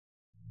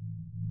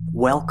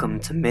Welcome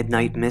to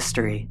Midnight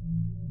Mystery.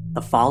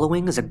 The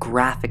following is a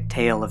graphic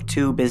tale of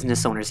two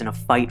business owners in a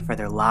fight for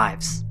their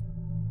lives.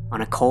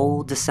 On a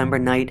cold December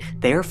night,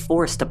 they are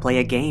forced to play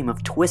a game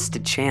of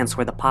twisted chance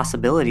where the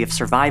possibility of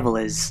survival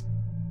is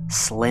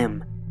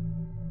slim.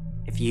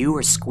 If you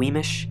are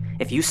squeamish,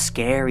 if you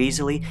scare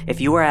easily, if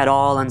you are at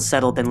all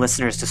unsettled, then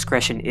listeners'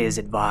 discretion is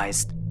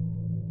advised.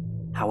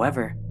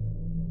 However,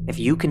 if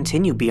you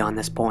continue beyond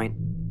this point,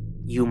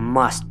 you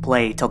must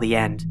play till the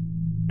end,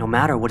 no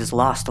matter what is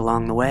lost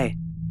along the way.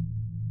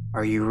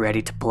 Are you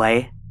ready to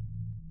play?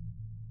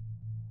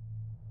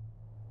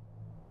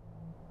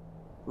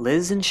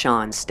 Liz and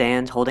Sean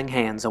stand holding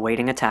hands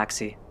awaiting a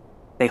taxi.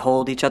 They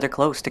hold each other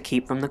close to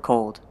keep from the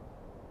cold.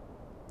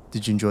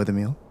 Did you enjoy the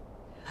meal?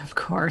 Of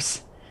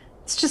course.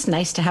 It's just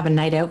nice to have a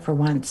night out for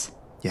once.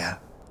 Yeah,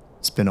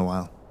 it's been a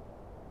while.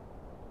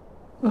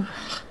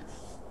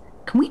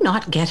 Can we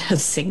not get a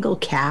single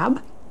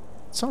cab?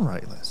 It's all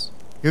right, Liz.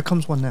 Here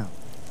comes one now.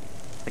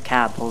 The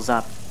cab pulls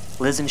up.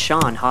 Liz and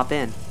Sean hop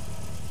in.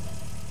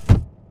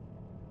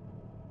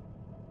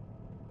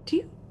 Do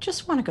you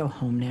just want to go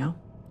home now?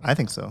 I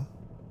think so.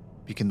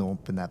 You can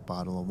open that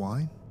bottle of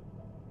wine.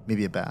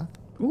 Maybe a bath.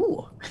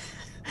 Ooh.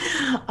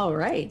 All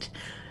right.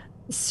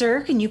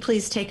 Sir, can you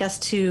please take us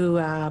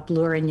to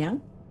Bloor &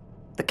 Young?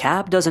 The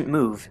cab doesn't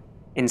move.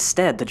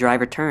 Instead, the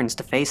driver turns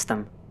to face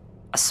them.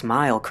 A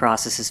smile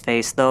crosses his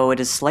face, though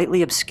it is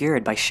slightly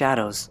obscured by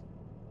shadows.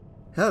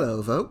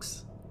 Hello,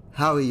 folks.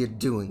 How are you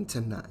doing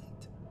tonight?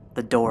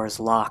 The doors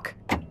lock.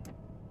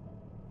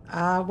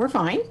 We're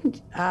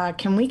fine.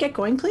 Can we get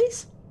going,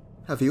 please?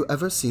 Have you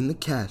ever seen the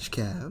Cash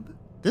Cab?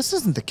 This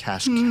isn't the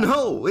cash cab.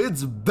 No,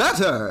 it's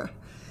better!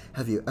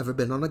 Have you ever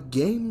been on a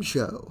game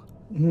show?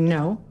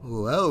 No.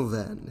 Well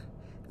then,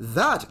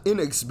 that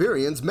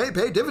inexperience may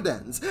pay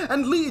dividends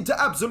and lead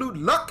to absolute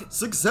luck,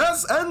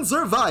 success, and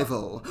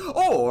survival,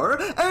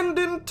 or end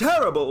in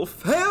terrible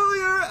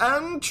failure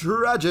and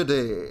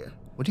tragedy.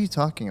 What are you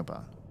talking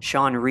about?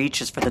 Sean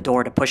reaches for the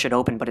door to push it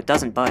open, but it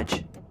doesn't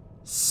budge.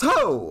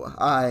 So,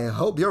 I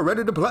hope you're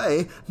ready to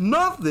play.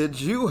 Not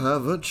that you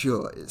have a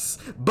choice.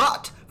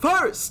 But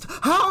first,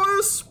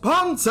 our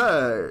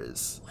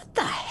sponsors! What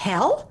the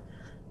hell?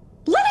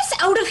 Let us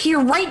out of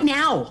here right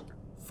now!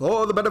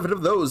 For the benefit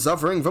of those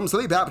suffering from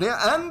sleep apnea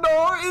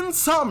and/or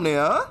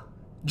insomnia,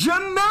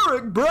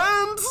 generic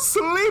brand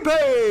Sleep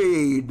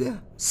Aid!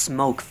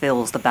 Smoke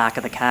fills the back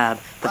of the cab,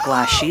 the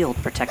glass shield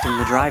protecting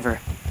the driver.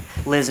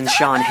 Liz and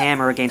Sean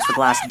hammer against the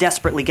glass,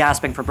 desperately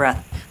gasping for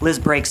breath. Liz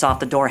breaks off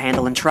the door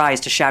handle and tries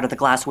to shatter the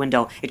glass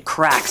window. It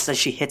cracks as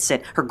she hits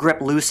it. Her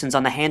grip loosens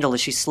on the handle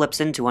as she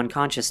slips into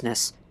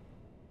unconsciousness.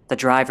 The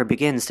driver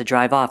begins to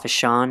drive off as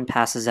Sean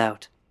passes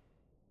out.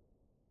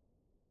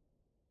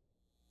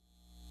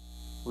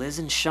 Liz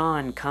and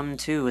Sean come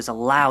to as a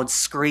loud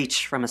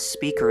screech from a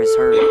speaker is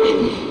heard.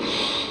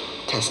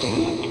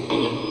 Testing.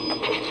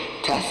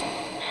 Testing.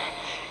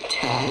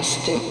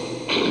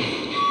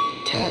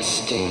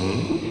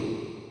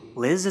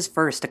 Liz is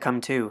first to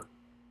come to.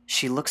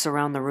 She looks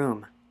around the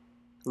room.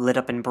 Lit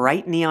up in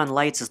bright neon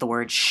lights is the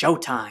word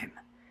Showtime.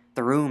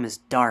 The room is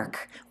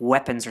dark.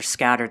 Weapons are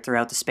scattered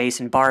throughout the space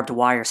and barbed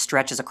wire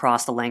stretches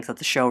across the length of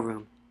the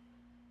showroom.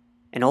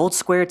 An old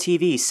square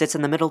TV sits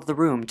in the middle of the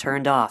room,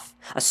 turned off.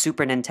 A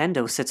Super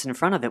Nintendo sits in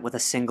front of it with a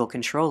single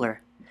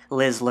controller.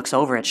 Liz looks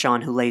over at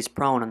Sean, who lays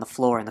prone on the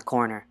floor in the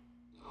corner.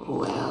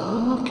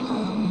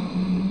 Welcome.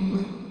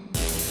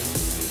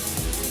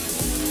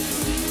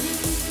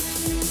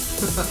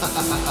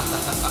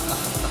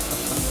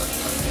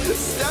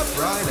 Step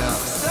right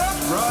up,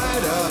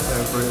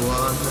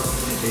 everyone.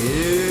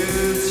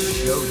 It's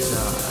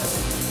showtime.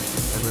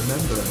 And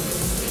remember,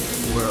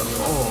 we're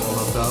all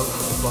about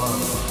fun.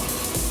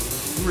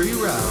 3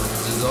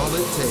 rounds is all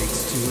it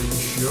takes to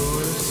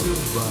ensure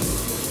survival.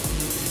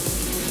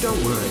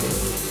 Don't worry,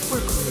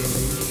 we're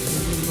creating a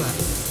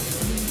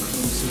relaxed and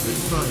inclusive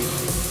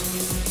environment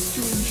to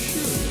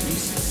ensure you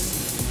succeed.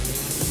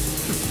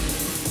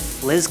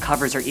 Liz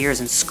covers her ears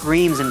and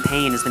screams in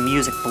pain as the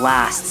music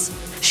blasts.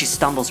 She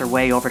stumbles her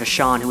way over to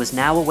Sean, who is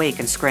now awake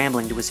and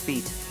scrambling to his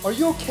feet. Are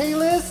you okay,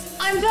 Liz?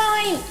 I'm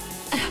fine!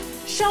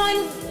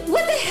 Sean,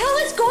 what the hell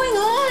is going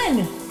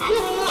on?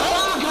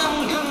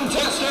 Welcome,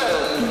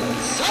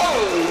 contestants! So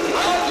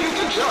glad you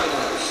could join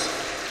us.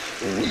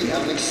 We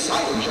have an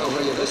exciting show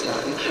for you this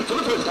time. For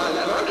the first time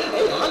ever,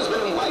 a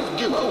husband and wife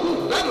duo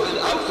will battle it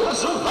out for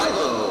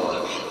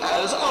survival.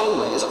 As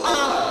always,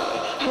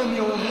 I am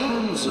your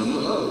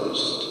handsome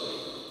host.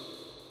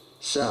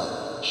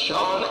 So,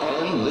 Sean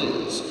and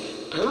Liz,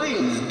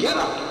 please get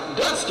up,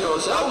 dust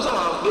yourselves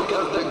off,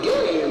 because the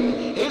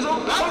game is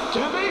about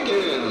to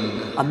begin.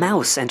 A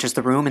mouse enters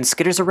the room and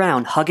skitters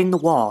around, hugging the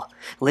wall.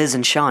 Liz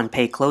and Sean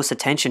pay close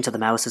attention to the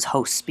mouse as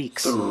host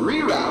speaks.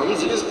 3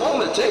 rounds is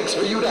all it takes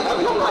for you to have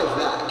your life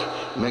back.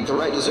 Make the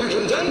right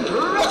decisions and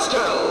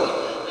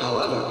presto!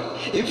 However,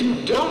 if you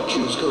don't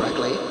choose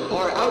correctly,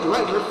 or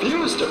outright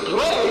refuse to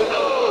play,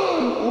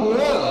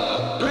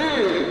 well,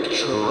 big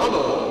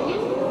trouble.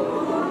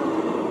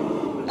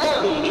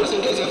 And just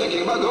in case you're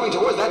thinking about going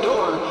towards that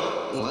door,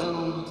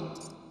 well,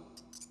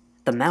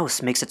 The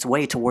mouse makes its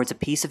way towards a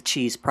piece of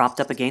cheese propped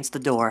up against the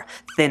door.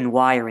 Thin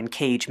wire and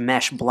cage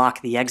mesh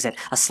block the exit.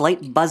 A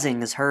slight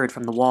buzzing is heard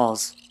from the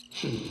walls.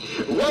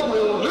 Well,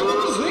 we'll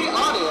lose the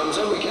audience,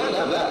 and we can't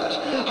have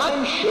that.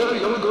 I'm sure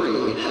you'll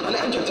agree. An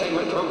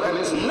entertainment program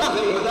is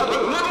nothing without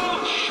a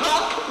little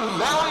shock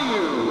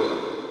value.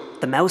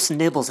 The mouse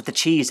nibbles at the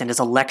cheese and is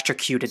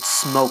electrocuted.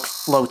 Smoke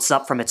floats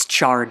up from its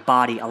charred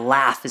body. A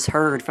laugh is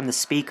heard from the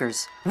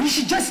speakers. We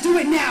should just do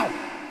it now!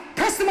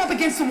 Press them up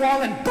against the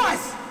wall and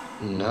buzz!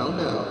 No.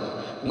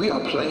 We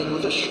are playing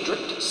with a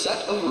strict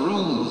set of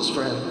rules,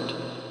 friend.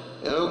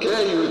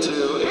 Okay, you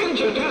two,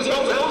 introduce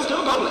yourselves to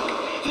the public.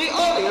 The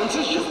audience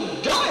is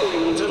just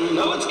dying to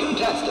know its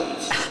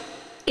contestants.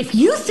 If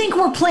you think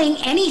we're playing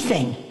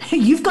anything,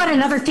 you've got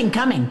another thing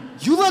coming.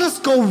 You let us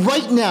go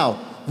right now!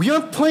 We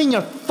aren't playing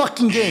your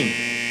fucking game!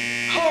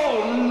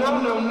 Oh, no.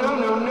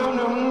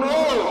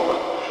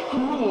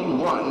 Rule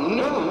 1,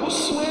 no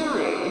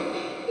swearing.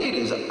 It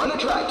is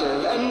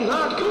unattractive and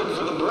not good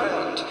for the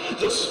brand.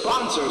 The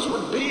sponsors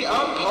would be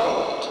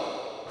appalled.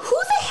 Who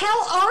the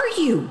hell are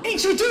you?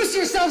 Introduce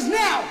yourselves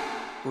now!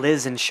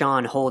 Liz and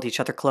Sean hold each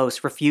other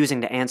close,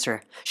 refusing to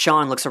answer.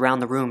 Sean looks around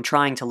the room,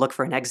 trying to look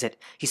for an exit.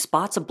 He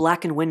spots a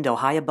blackened window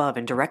high above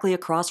and directly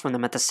across from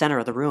them at the center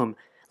of the room,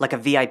 like a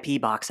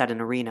VIP box at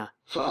an arena.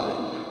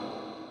 Fine.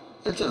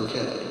 It's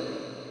okay.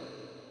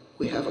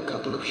 We have a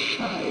couple of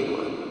shy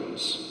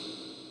ones.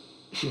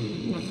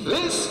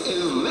 This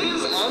is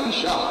Liz and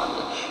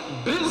Sean,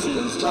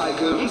 business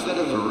tycoons that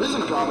have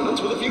risen to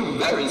prominence with a few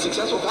very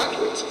successful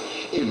factories.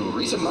 In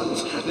recent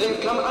months, they've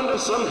come under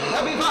some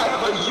heavy fire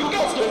for, you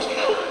guessed it,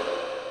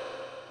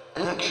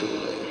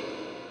 actually.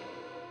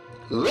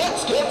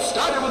 Let's get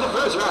started with the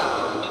first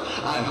round.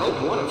 I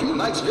hope one of you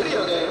likes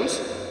video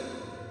games.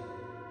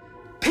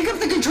 Pick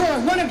up the controller,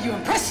 one of you,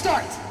 and press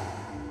start!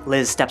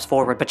 Liz steps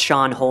forward, but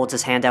Sean holds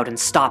his hand out and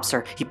stops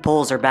her. He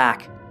pulls her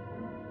back.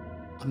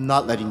 I'm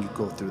not letting you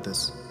go through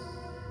this.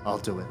 I'll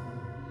do it.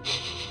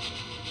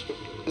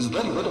 Is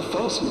that a little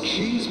false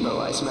machismo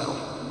I smell?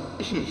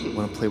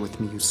 Wanna play with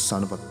me, you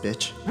son of a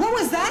bitch? What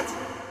was that?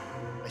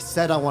 I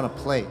said I wanna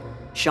play.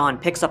 Sean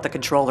picks up the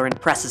controller and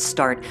presses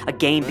start. A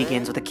game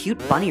begins with a cute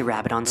bunny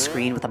rabbit on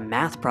screen with a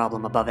math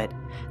problem above it.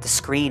 The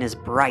screen is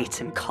bright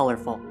and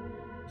colorful.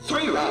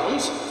 3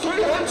 rounds,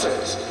 3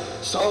 answers.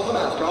 Solve the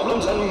math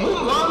problems and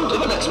move on to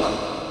the next one.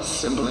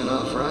 Simple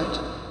enough, right?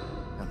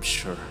 I'm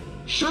sure.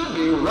 Should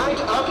be right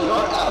up your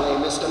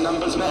alley, Mr.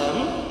 Numbers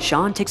Man.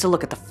 Sean takes a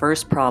look at the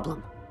first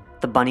problem.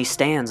 The bunny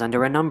stands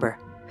under a number.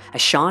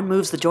 As Sean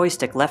moves the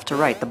joystick left to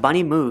right, the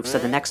bunny moves to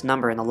the next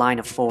number in the line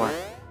of 4.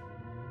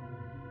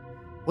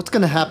 What's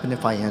gonna happen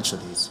if I answer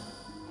these?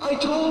 I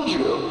told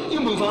you. You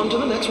move on to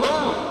the next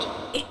round.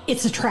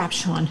 It's a trap,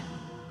 Sean.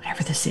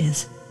 Whatever this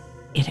is,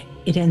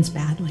 it ends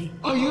badly.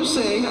 Are you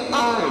saying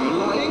I'm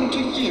lying to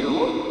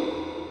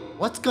you?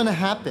 What's gonna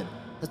happen?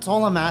 That's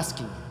all I'm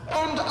asking you.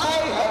 And I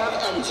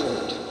have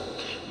answered.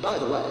 By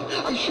the way,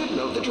 I should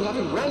note that you have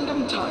a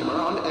random timer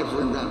on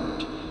every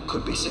round.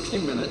 Could be 60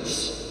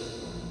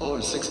 minutes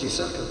or 60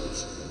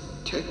 seconds.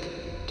 Tick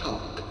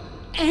tock.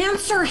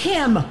 Answer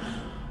him!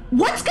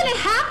 What's gonna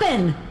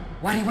happen?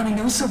 Why do you want to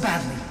know so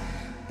badly?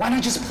 Why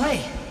not just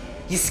play?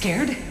 You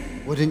scared?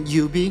 Wouldn't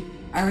you be?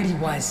 I already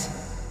was.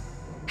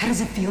 How does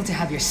it feel to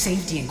have your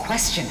safety in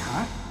question,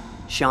 huh?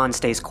 Sean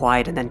stays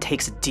quiet and then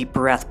takes a deep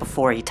breath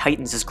before he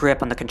tightens his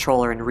grip on the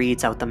controller and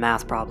reads out the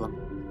math problem.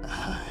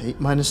 8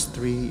 minus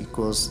 3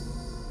 equals...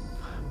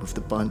 Move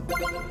the bun.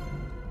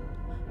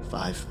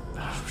 5.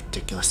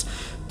 Ridiculous.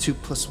 2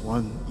 plus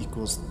 1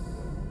 equals...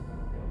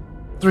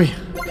 3.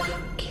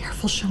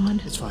 Careful, Sean.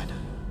 It's fine.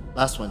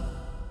 Last one.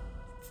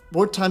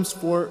 4 times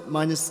 4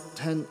 minus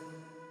 10...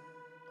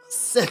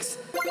 6.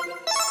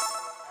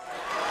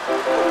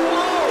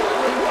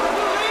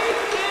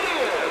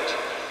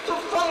 The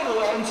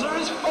final answer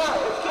is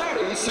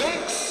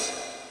 536.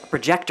 A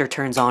projector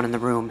turns on in the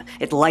room.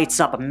 It lights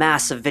up a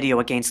massive video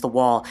against the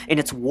wall. In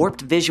its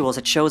warped visuals,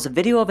 it shows a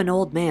video of an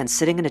old man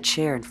sitting in a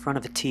chair in front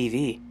of a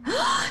TV.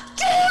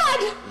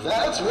 Dad!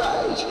 That's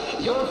right.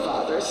 Your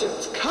father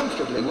sits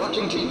comfortably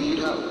watching TV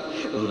at home.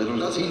 Little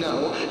does he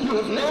know, you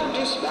have now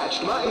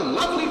dispatched my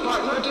lovely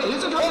partner to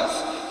his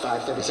address,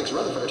 536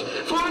 Rutherford,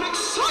 for an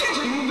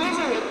exciting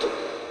visit.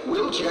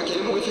 We'll check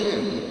in with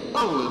him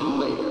a little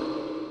later.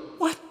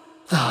 What?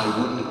 I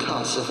wouldn't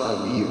cuss if I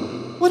were you.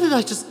 What did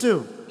I just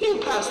do? You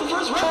passed the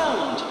first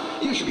round.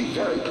 You should be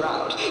very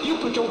proud. You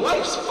put your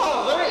wife's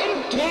father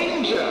in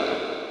danger.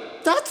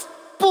 That's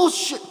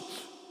bullshit!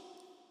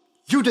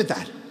 You did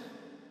that.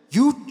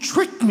 You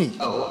tricked me.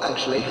 Oh,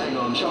 actually, hang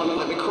on, Sean, and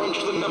let me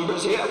crunch the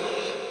numbers here.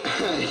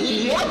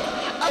 Yep,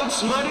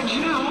 outsmarted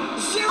you.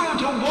 0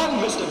 to 1,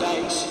 Mr.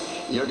 Banks.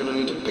 You're gonna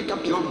need to pick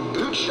up your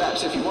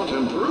bootstraps if you want to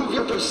improve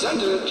your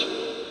percentage.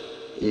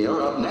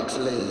 You're up next,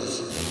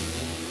 Liz.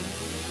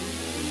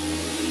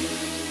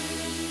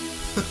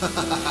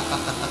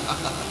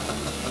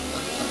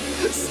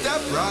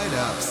 Step right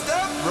up,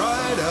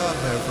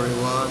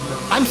 everyone.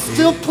 I'm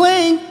still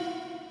playing!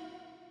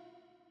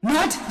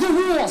 Not the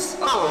rules!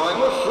 Oh,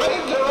 I'm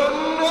afraid there are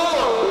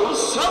no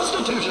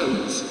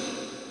substitutions.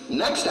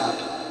 Next up,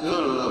 the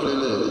lovely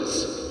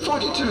Liz.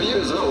 42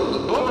 years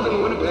old, born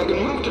in Winnipeg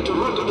and moved to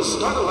Toronto to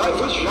start a life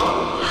with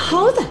Sean.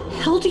 How the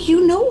hell do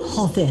you know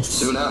all this?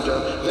 Soon after,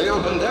 they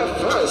opened their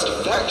first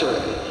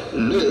factory.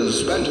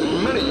 Liz spent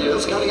many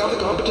years counting out the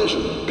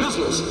competition.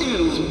 Business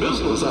is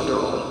business, after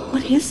all.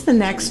 What is the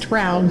next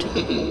round?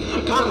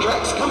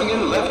 Contracts coming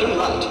in left and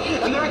right,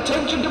 and their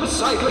attention to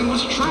recycling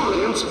was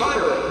truly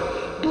inspiring.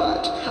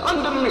 But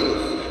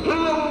underneath,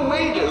 low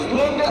wages,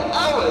 longer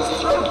hours,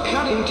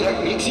 throat-cutting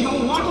techniques you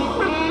wouldn't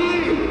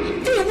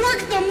believe. They work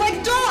them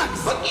like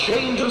dogs! But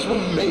changes were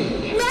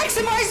made.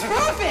 Maximize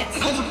profits!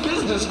 As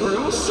business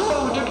grew,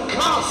 so did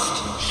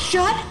cost.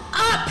 Shut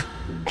up!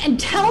 And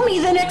tell me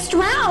the next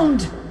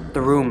round!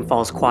 The room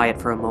falls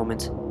quiet for a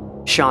moment.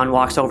 Sean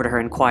walks over to her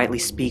and quietly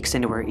speaks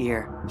into her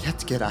ear.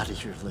 Let's get out of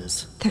here,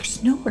 Liz.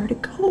 There's nowhere to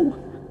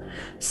go.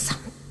 Some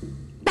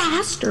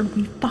bastard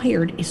we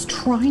fired is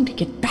trying to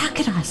get back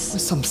at us.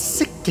 Some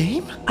sick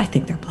game? I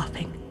think they're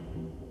bluffing.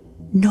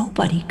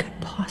 Nobody could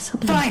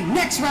possibly... Fine,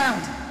 next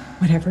round!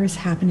 Whatever is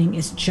happening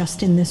is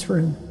just in this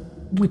room.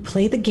 We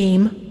play the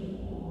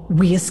game,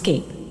 we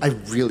escape. I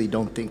really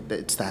don't think that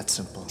it's that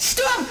simple.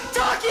 Stop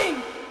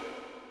talking!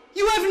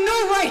 You have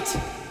no right!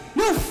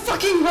 No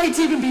fucking right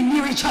to even be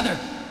near each other!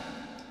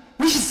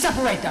 We should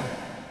separate them!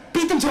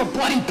 Beat them to a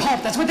bloody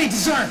pulp, that's what they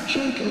deserve!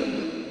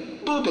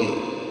 Jacob, Bobby,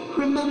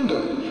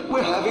 remember,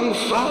 we're having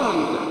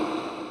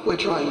fun. We're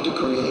trying to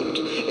create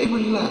a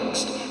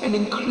relaxed and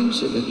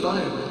inclusive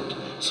environment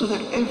so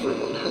that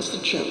everyone has the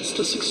chance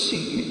to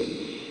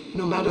succeed,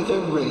 no matter their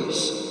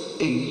race,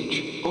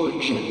 age, or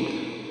gender.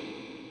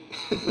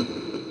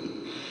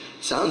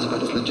 Sounds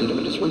about as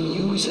legitimate as when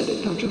you said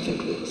it, don't you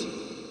think, Liz?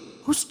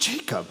 Who's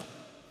Jacob?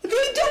 They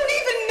don't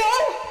even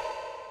know!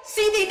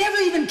 See, they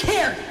never even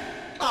cared!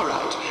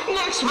 Alright,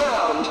 next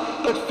round.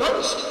 But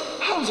first,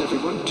 how's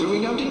everyone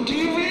doing out in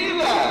TV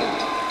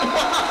land?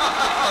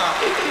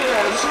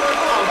 Yes, we're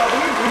all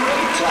having a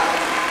great time.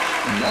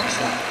 Next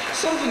up,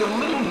 something a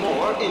little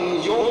more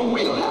in your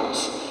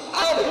wheelhouse.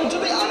 Adding to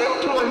the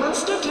unemployment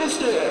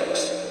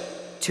statistics.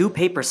 2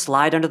 papers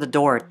slide under the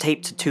door,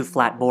 taped to 2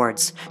 flat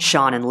boards.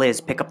 Sean and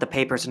Liz pick up the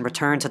papers and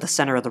return to the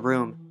center of the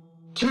room.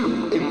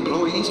 2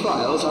 employees'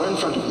 files are in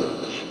front of you.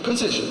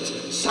 Positions,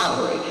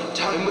 salary,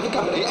 time with the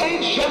company,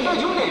 age, gender,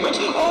 you name it,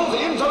 all the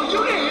info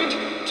you need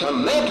to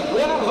let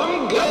one of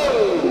them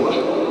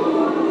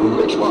go.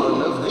 Which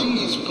one of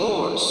these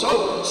poor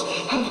souls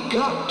have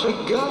got to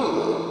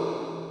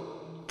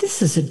go?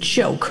 This is a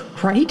joke,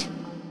 right?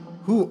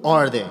 Who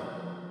are they?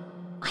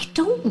 I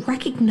don't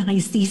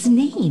recognize these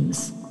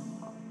names.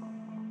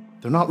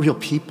 They're not real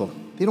people.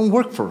 They don't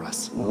work for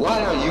us. Why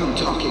are you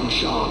talking,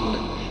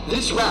 Sean?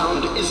 This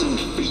round isn't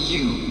for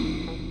you.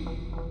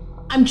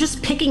 I'm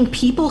just picking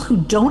people who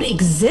don't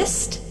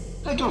exist?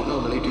 I don't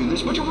normally do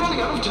this, but you're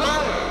running out of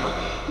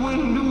time. We're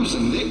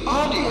losing the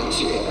audience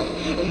here,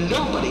 and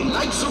nobody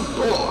likes a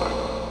bore.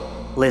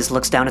 Liz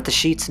looks down at the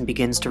sheets and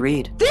begins to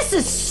read. This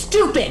is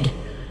stupid!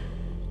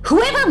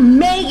 Whoever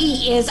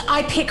Maggie is,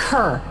 I pick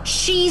her.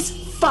 She's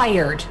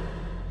fired.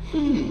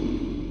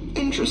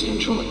 Interesting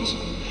choice.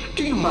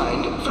 Do you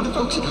mind, for the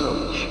folks at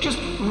home, just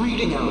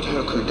reading out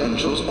her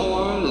credentials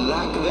or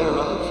lack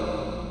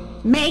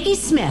thereof? Maggie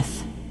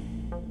Smith.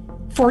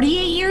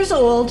 48 years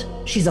old.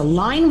 She's a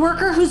line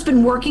worker who's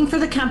been working for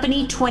the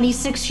company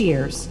 26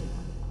 years.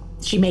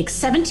 She makes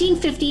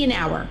 $17.50 an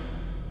hour.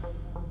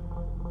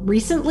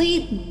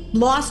 Recently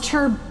lost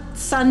her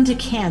son to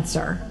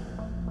cancer.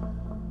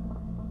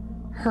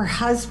 Her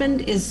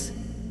husband is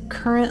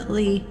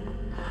currently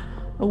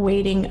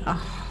awaiting a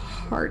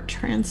heart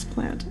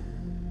transplant.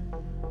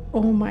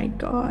 Oh my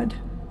God.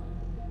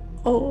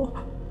 Oh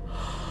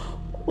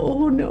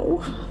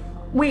no.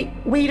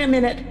 Wait a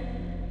minute.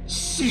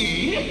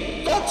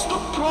 See? That's the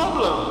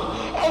problem.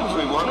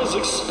 Everyone is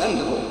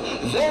expendable.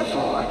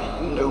 Therefore,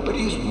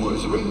 nobody's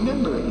worth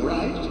remembering,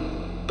 right?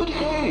 But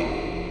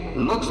hey,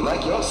 looks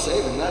like you're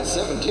saving that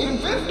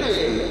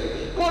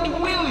 $17.50. What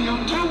will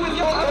you do with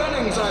your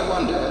earnings, I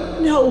wonder?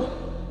 No.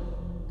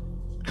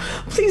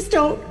 Please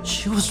don't.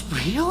 She was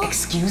real?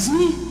 Excuse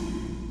me?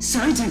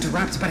 Sorry to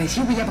interrupt, but I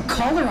hear we have a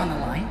caller on the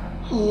line.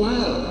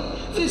 Well,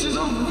 this is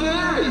a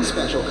very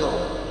special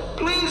call.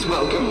 Please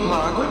welcome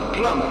Margaret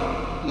Plummer.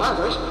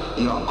 Margaret,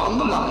 you're on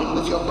the line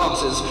with your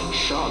bosses,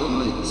 Sean and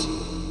Liz.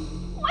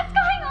 What's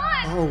going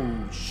on?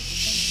 Oh,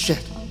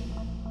 shit.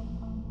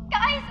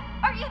 Guys,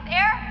 are you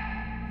there?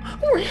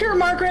 We're here,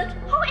 Margaret.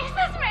 Who is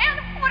this man?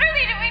 What are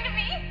they doing to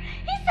me?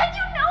 He said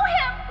you know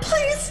him.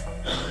 Please.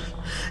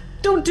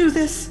 Don't do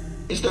this.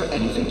 Is there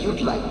anything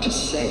you'd like to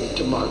say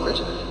to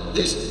Margaret?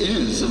 This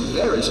is a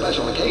very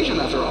special occasion,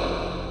 after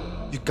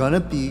all. You're gonna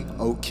be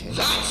okay.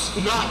 That's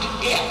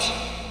not it!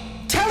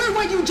 Tell her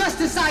what you just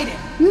decided!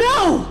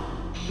 No!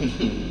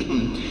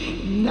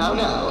 Now,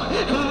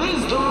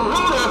 Liz the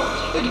ruler!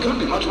 It could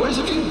be much worse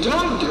if you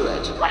don't do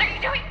it. What are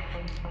you doing?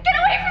 Get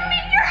away from me!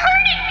 You're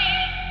hurting me!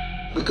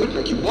 We could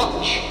make you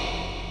watch.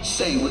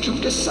 Say what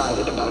you've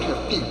decided about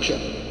her future.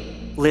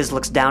 Liz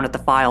looks down at the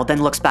file,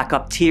 then looks back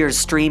up, tears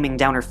streaming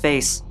down her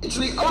face. It's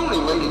the only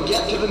way to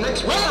get to the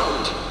next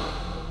round.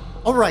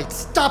 Alright,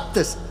 stop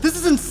this. This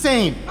is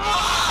insane.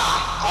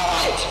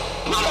 Alright,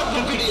 put up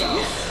the video.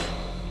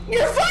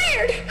 You're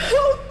fired!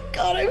 Oh,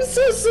 God, I'm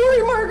so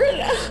sorry, Margaret.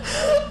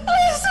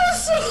 I'm so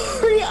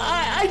sorry.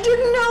 I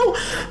didn't know.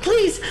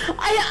 Please,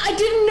 I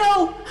didn't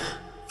know.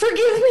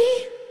 Forgive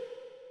me.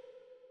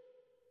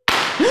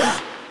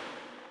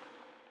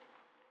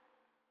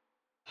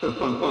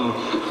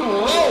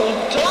 Well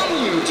done,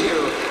 you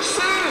two.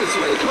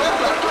 Seriously, clap.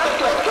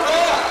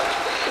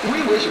 We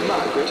wish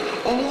Margaret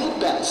all the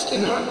best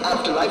in her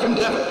afterlife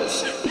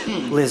endeavors.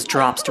 Liz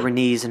drops to her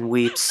knees and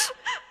weeps.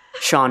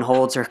 Sean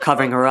holds her,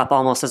 covering her up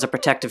almost as a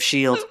protective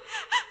shield.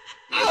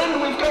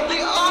 And we've got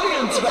the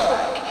audience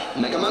back.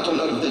 Make a mental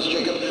note of this,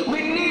 Jacob.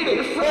 We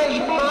needed fresh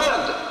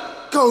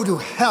blood. Go to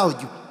hell,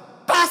 you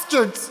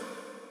bastards!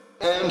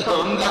 And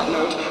on that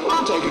note,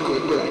 we'll take a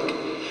quick break.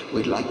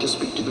 We'd like to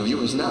speak to the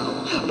viewers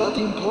now about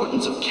the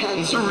importance of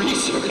cancer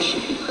research.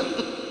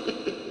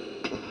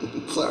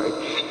 Sorry,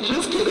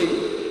 just kidding.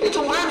 It's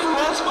a word from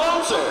our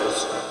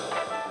sponsors.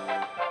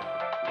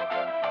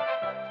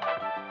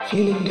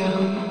 Feeling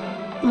down?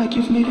 Like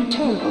you've made a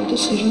terrible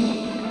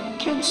decision?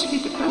 Can't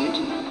sleep at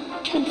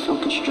night? Can't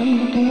focus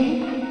during the day?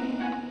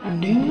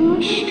 No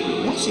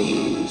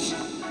stressies.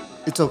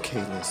 It's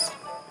okay, Liz.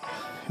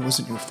 It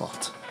wasn't your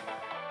fault.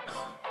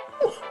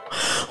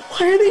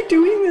 Why are they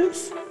doing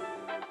this?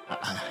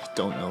 I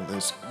don't know,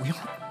 Liz. We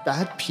aren't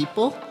bad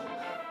people.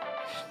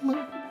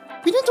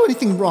 We didn't do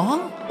anything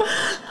wrong.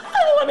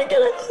 I want to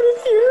get out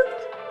of here.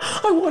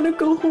 I want to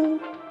go home.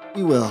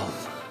 We will.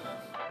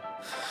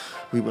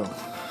 We will.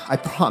 I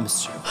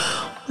promise you.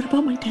 What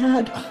about my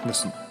dad?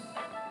 Listen,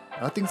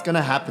 nothing's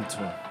gonna happen to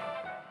him.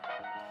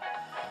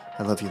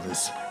 I love you,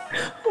 Liz.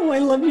 Oh, I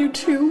love you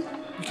too.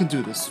 We can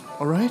do this,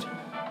 alright?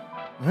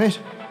 Alright?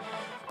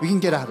 We can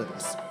get out of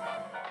this.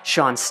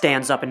 Sean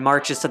stands up and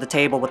marches to the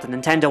table with the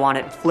Nintendo on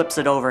it and flips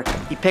it over.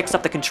 He picks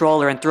up the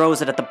controller and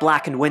throws it at the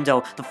blackened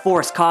window. The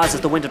force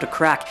causes the window to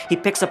crack. He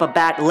picks up a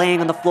bat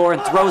laying on the floor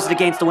and throws it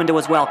against the window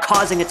as well,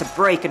 causing it to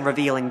break and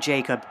revealing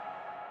Jacob.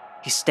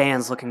 He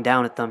stands looking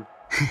down at them.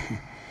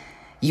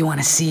 You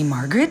want to see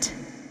Margaret?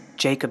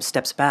 Jacob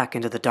steps back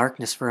into the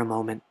darkness for a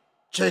moment.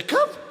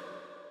 Jacob?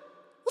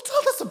 What's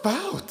all this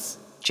about?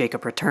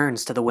 Jacob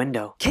returns to the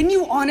window. Can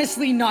you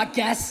honestly not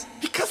guess?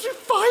 Because we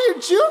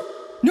fired you?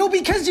 No,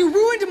 because you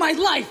ruined my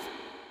life!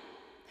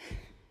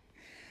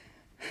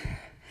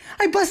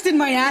 I busted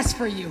my ass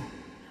for you.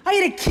 I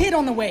had a kid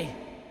on the way.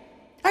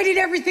 I did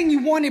everything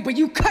you wanted, but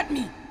you cut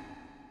me.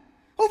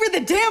 Over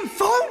the damn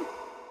phone?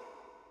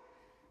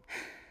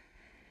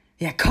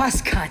 Yeah,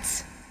 cost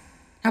cuts.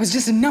 I was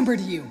just a number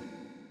to you.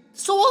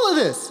 So all of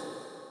this?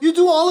 You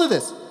do all of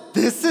this?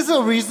 This is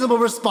a reasonable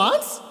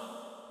response?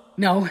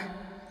 No.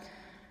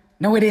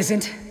 No, it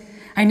isn't.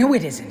 I know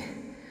it isn't.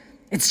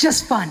 It's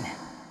just fun.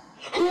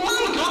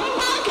 Welcome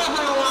back,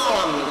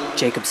 everyone!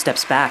 Jacob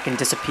steps back and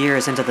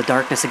disappears into the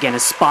darkness again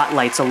as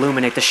spotlights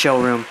illuminate the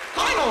showroom.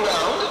 Final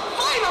round,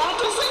 final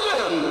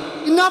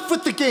decision! Enough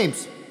with the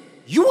games.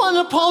 You want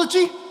an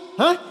apology?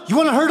 Huh? You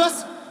want to hurt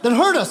us? Then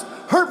hurt us.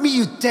 Hurt me,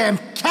 you damn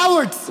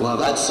cowards! Well,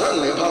 that's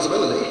certainly a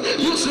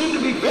possibility. You seem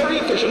to be very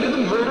efficient in the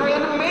murder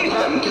and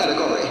mayhem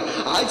category.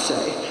 I'd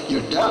say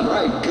you're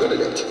downright good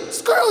at it.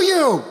 Screw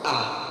you!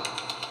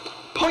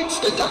 Points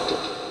deducted.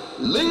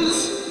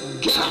 Liz,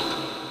 get up.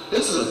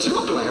 This is a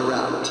two-player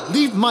round.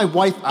 Leave my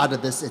wife out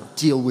of this and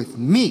deal with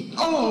me.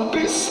 Oh,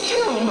 be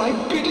still, my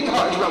beating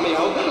heart,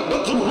 Romeo.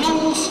 But the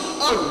rules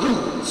are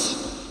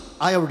rules.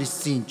 I already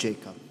seen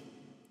Jacob.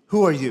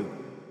 Who are you?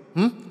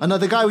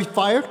 Another guy we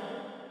fired?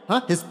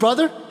 Huh? His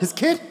brother? His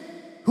kid?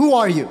 Who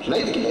are you?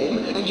 Play the game,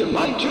 and you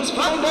might just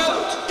find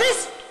out.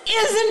 This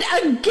isn't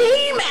a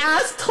game,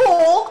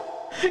 asshole!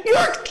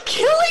 You're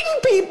killing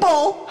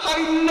people!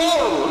 I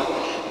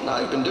know.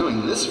 I've been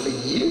doing this for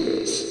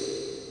years.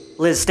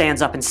 Liz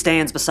stands up and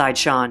stands beside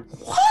Sean.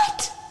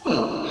 What?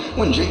 Well,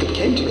 when Jacob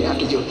came to me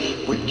after you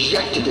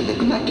rejected and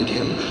neglected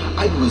him,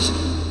 I was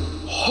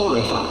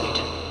horrified.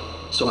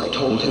 So I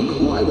told him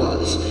who I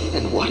was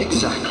and what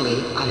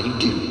exactly I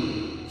do.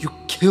 You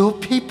kill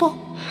people?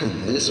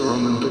 And this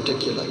room in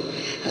particular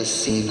has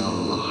seen a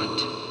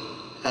lot.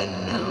 And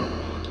now,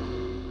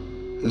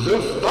 the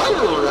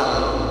final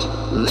round.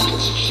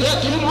 Let's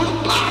check in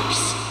with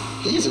Pops.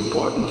 He's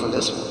important for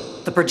this one.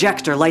 The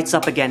projector lights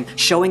up again,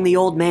 showing the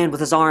old man with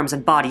his arms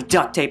and body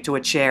duct taped to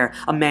a chair.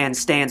 A man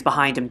stands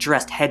behind him,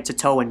 dressed head to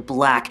toe in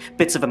black,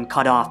 bits of him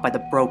cut off by the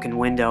broken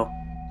window.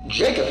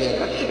 Jacob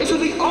here isn't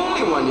the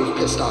only one you've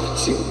pissed off, it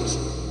seems.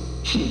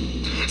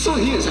 So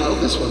here's how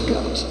this one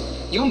goes.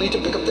 You'll need to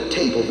pick up the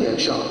table there,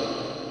 Sean.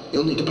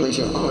 You'll need to place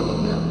your arm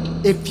on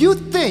that. If you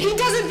think... He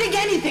doesn't think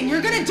anything.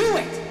 You're gonna do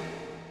it.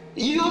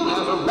 You'll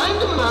have a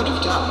random amount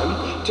of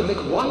time to make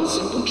one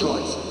simple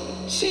choice.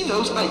 See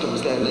those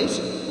items there, Liz?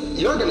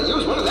 You're gonna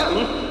use one of them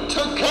to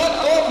cut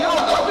off your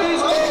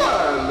hubby's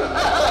arm!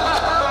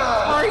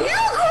 Are you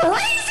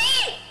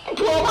crazy?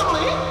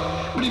 Probably.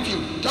 But if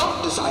you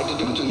don't decide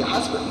to do it to your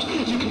husband,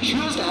 you can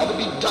choose to have it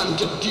be done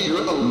to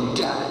dear old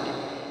dad.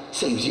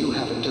 Saves you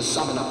having to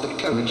summon up the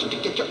courage to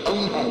get your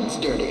own hands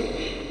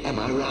dirty. Am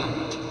I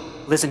right?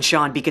 Liz and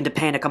Sean begin to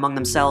panic among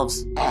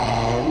themselves.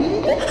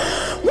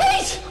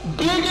 Wait!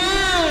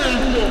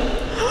 Begin!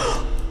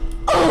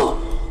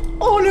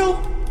 Oh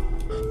no!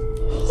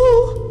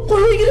 Oh,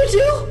 what are we gonna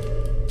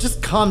do?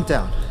 Just calm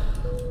down.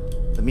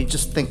 Let me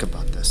just think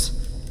about this.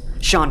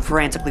 Sean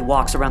frantically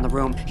walks around the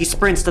room. He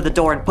sprints to the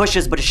door and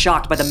pushes, but is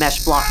shocked by the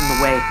mesh blocking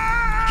the way.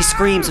 He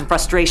screams in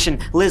frustration.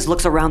 Liz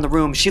looks around the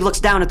room. She looks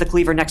down at the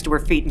cleaver next to her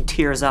feet and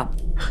tears up.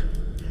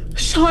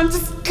 Sean,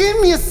 Just give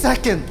me a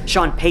second.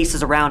 Sean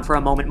paces around for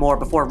a moment more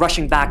before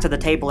rushing back to the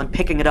table and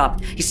picking it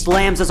up. He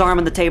slams his arm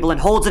on the table and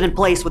holds it in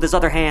place with his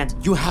other hand.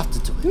 You have to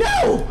do it.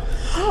 no!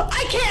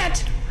 I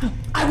can't!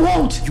 I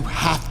won't! You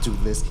have to,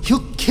 Liz.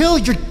 He'll kill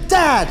your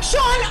dad. Sean,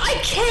 I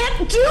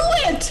can't do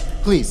it!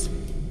 Please.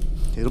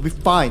 It'll be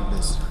fine,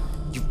 Liz.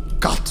 You've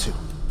got to.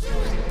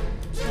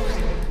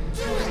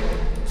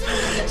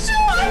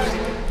 Sean!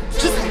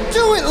 Just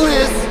do it,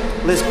 Liz.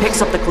 Liz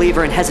picks up the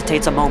cleaver and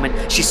hesitates a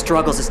moment. She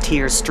struggles as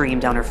tears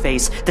stream down her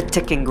face. The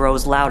ticking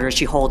grows louder as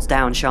she holds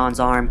down Sean's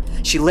arm.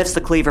 She lifts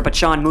the cleaver, but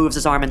Sean moves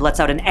his arm and lets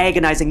out an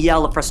agonizing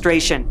yell of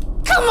frustration.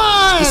 Come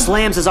on! He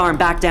slams his arm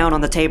back down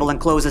on the table and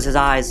closes his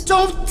eyes.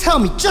 Don't tell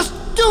me. Just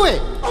do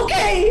it.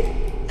 Okay!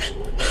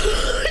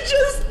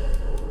 Just...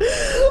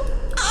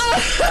 I'm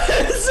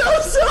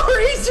so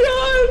sorry,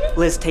 Sean!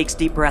 Liz takes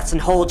deep breaths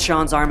and holds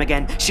Sean's arm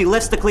again. She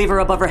lifts the cleaver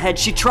above her head.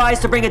 She tries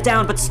to bring it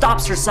down, but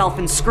stops herself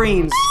and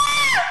screams.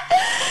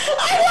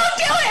 I won't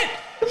do it!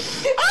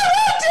 I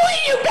won't do it,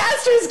 you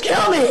bastards!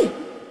 Kill me!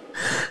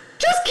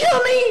 Just kill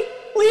me!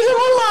 Leave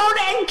him alone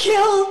and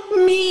kill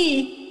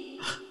me!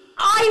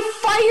 I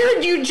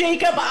fired you,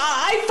 Jacob!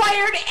 I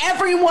fired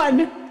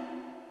everyone!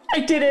 I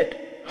did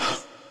it.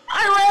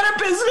 I ran a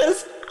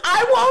business!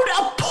 I won't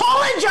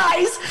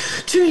apologize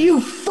to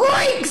you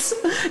freaks,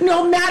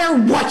 no matter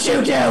what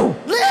you do!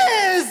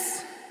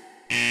 Liz!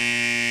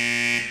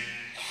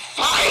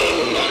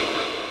 Fine!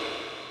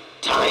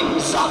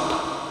 Time's up!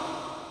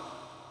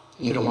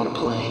 You don't want to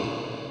play?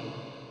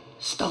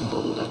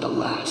 Stumbled at the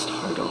last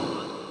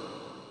hurdle.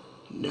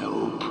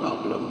 No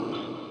problem.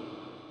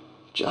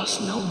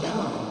 Just know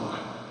now.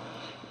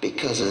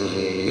 Because of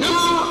you,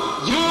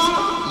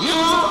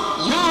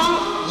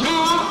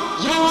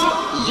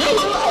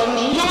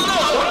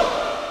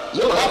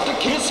 you'll have to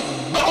kiss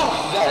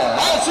both their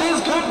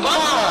asses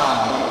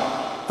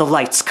goodbye! The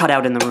lights cut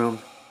out in the room.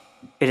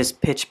 It is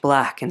pitch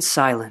black and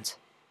silent.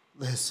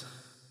 Liz.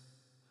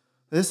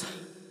 Liz?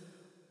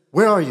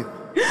 Where are you?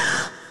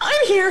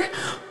 I'm here!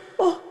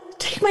 Oh,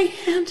 take my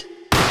hand.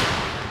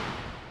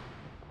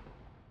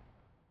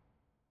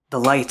 The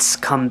lights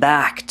come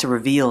back to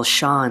reveal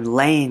Sean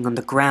laying on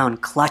the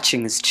ground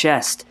clutching his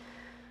chest.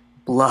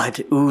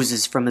 Blood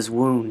oozes from his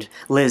wound.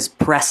 Liz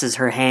presses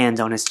her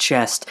hand on his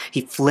chest.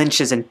 He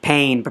flinches in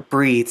pain but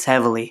breathes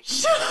heavily.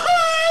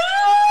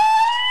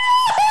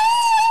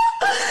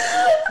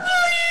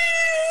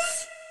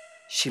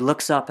 She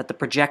looks up at the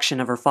projection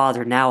of her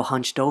father now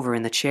hunched over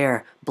in the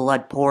chair,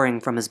 blood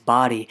pouring from his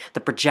body. The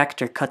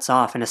projector cuts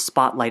off and a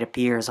spotlight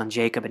appears on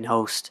Jacob and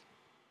Host.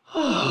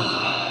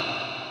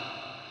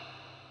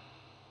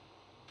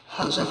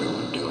 How's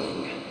everyone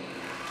doing?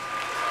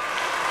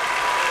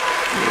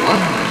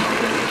 Wonderful.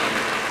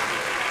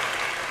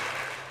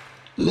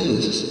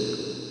 Liz,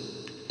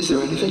 is there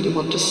anything you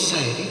want to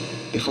say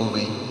before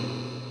we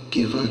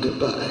give our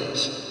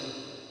goodbyes?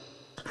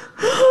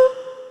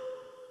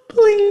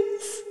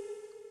 Please.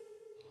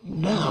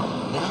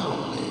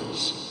 Now,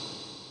 Liz.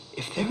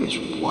 If there is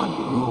one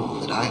rule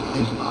that I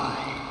live by,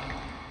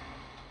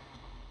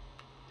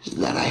 is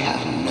that I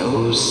have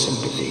no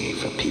sympathy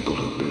for people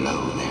who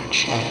blow their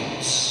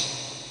chance.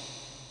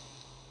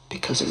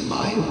 Because in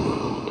my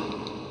world,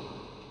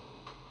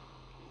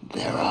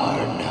 there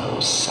are no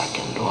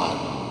second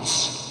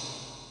ones.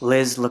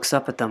 Liz looks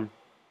up at them.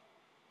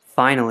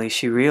 Finally,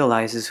 she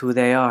realizes who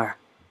they are.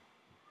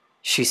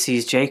 She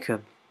sees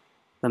Jacob,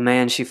 the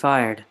man she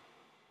fired,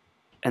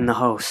 and the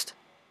Host.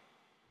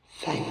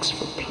 Thanks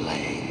for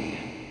playing.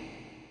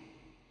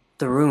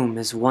 The room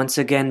is once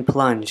again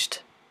plunged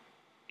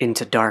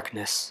into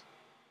darkness.